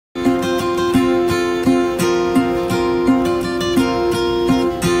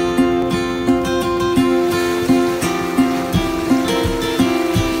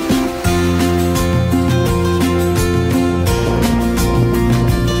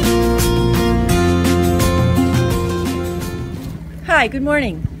Hi, good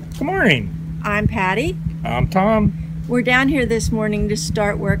morning. Good morning. I'm Patty. I'm Tom. We're down here this morning to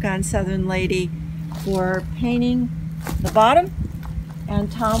start work on Southern Lady for painting the bottom,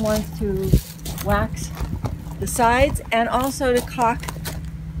 and Tom wants to wax the sides and also to caulk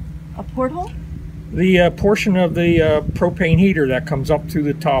a porthole. The portion of the propane heater that comes up to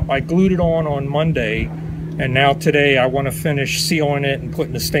the top, I glued it on Monday, and now today I want to finish sealing it and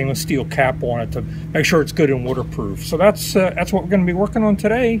putting the stainless steel cap on it to make sure it's good and waterproof. So that's what we're going to be working on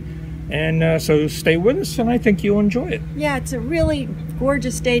today, and so stay with us, and I think you'll enjoy it. Yeah, it's a really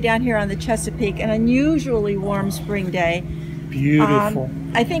gorgeous day down here on the Chesapeake, an unusually warm spring day. Beautiful.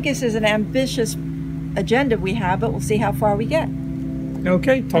 I think this is an ambitious agenda we have, but we'll see how far we get.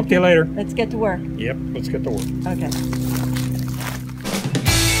 Okay, talk to you later. Let's get to work. Yep, let's get to work. Okay.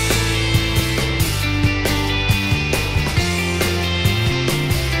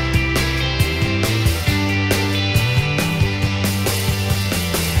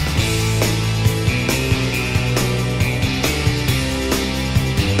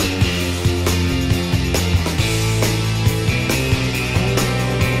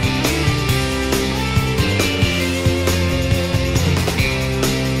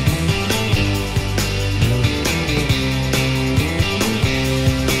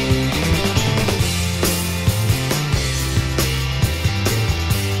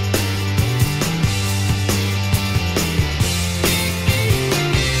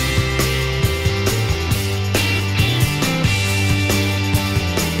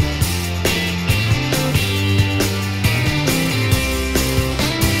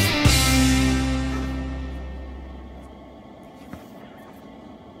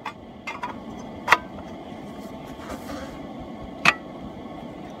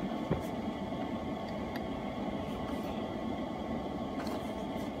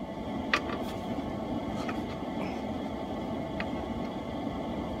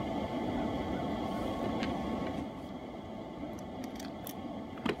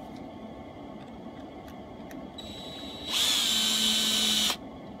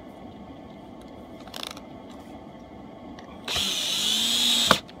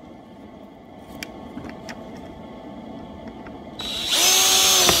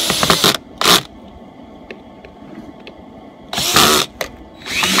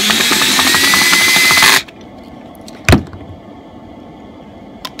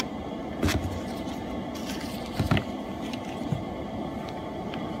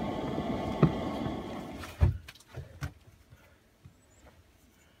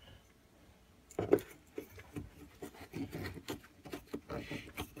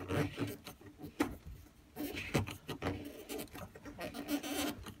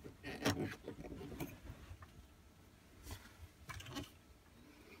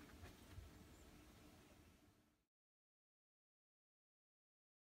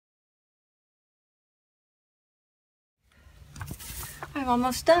 I'm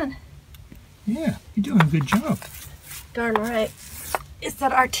almost done. Yeah, you're doing a good job. Darn right. It's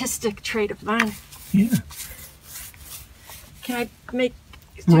that artistic trait of mine. Yeah. Can I make...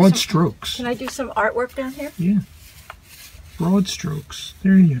 Broad strokes. Can I do some artwork down here? Yeah. Broad strokes.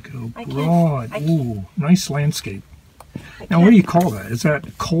 There you go. Broad. Ooh, nice landscape. Now, what do you call that? Is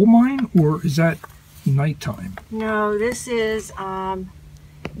that coal mine or is that nighttime? No, this is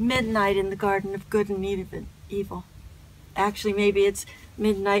midnight in the Garden of Good and Evil. Actually, maybe it's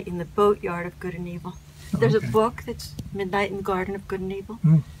Midnight in the Boatyard of Good and Evil. There's a book that's Midnight in the Garden of Good and Evil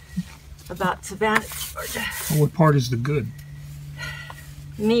about Savannah, Georgia. Well, what part is the good?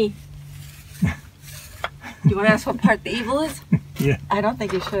 Me. You want to ask what part the evil is? Yeah. I don't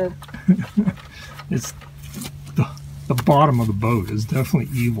think you should. It's the bottom of the boat is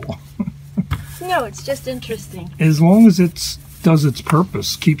definitely evil. No, it's just interesting. As long as it does its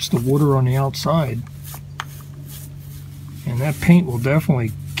purpose, keeps the water on the outside. And that paint will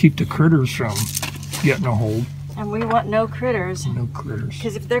definitely keep the critters from getting a hold. And we want no critters. No critters.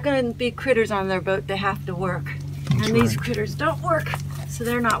 Because if they're going to be critters on their boat, they have to work. That's and these critters don't work, so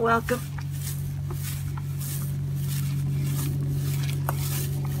they're not welcome.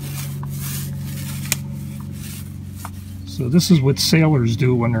 So this is what sailors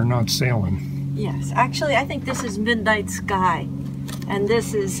do when they're not sailing. Yes, actually I think this is Midnight Sky. And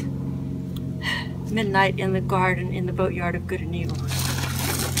this is Midnight in the Garden in the Boatyard of Good and Evil.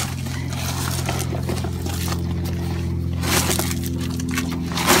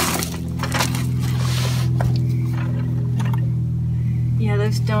 Yeah,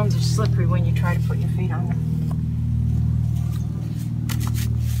 those stones are slippery when you try to put your feet on them.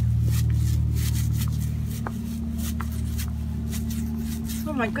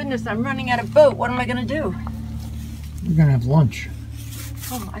 Oh my goodness, I'm running out of boat. What am I going to do? We're going to have lunch.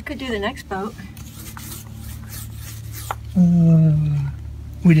 Oh, I could do the next boat.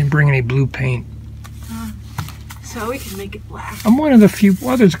 We didn't bring any blue paint. So we can make it black. I'm one of the few,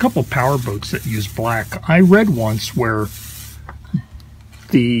 well, there's a couple power boats that use black. I read once where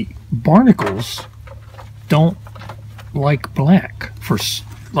the barnacles don't like black for,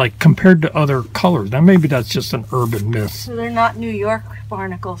 like, compared to other colors. Now maybe that's just an urban myth. So they're not New York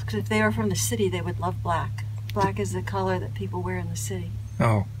barnacles, because if they were from the city, they would love black. Black is the color that people wear in the city.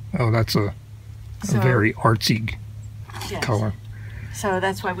 Oh, that's a very artsy Yes. color. So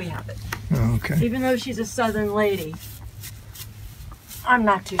that's why we have it. Oh, okay. Even though she's a southern lady, I'm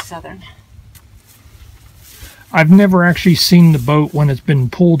not too southern. I've never actually seen the boat when it's been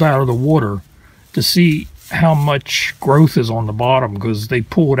pulled out of the water to see how much growth is on the bottom, because they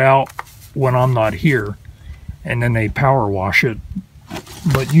pull it out when I'm not here and then they power wash it.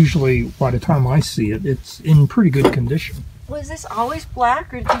 But usually by the time I see it, it's in pretty good condition. Was this always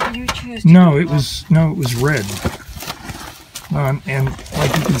black, or did you choose to No, do it was red. And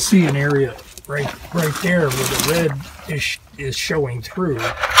like you can see an area right there where the red is showing through,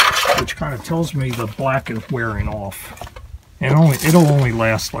 which kind of tells me the black is wearing off. And it'll only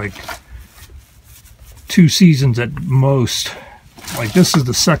last like 2 seasons at most. Like this is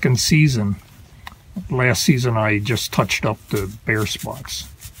the 2nd season. Last season I just touched up the bare spots.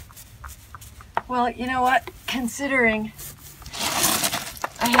 Well, you know what? Considering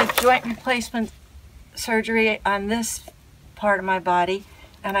I had joint replacement surgery on this part of my body,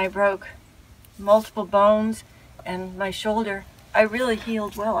 and I broke multiple bones and my shoulder, I really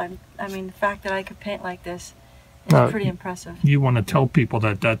healed well. I mean, the fact that I could paint like this is pretty impressive. You want to tell people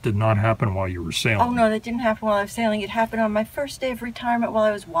that did not happen while you were sailing? Oh no, that didn't happen while I was sailing. It happened on my first day of retirement while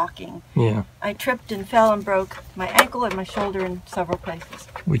I was walking. Yeah. I tripped and fell and broke my ankle and my shoulder in several places.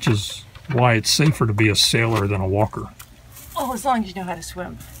 Which is why it's safer to be a sailor than a walker. Oh, as long as you know how to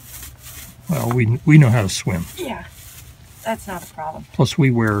swim. Well, we know how to swim. Yeah, that's not a problem. Plus we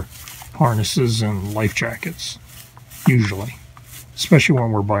wear harnesses and life jackets, usually, especially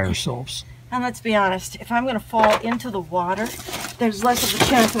when we're by ourselves. And let's be honest, if I'm going to fall into the water, there's less of a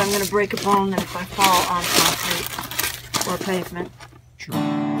chance that I'm going to break a bone than if I fall on concrete or pavement. Sure.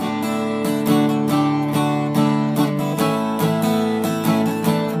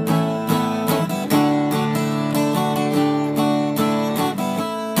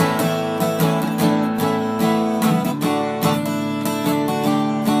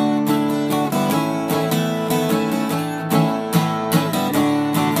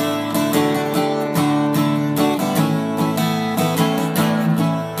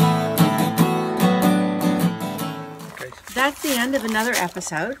 That's the end of another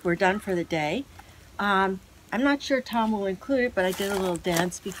episode. We're done for the day. I'm not sure Tom will include it, but I did a little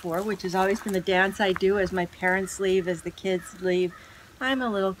dance before, which has always been the dance I do as my parents leave, as the kids leave. I'm a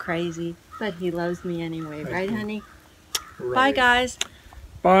little crazy, but he loves me anyway, right, honey? Right. Bye, guys.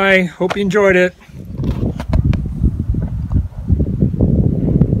 Bye. Hope you enjoyed it.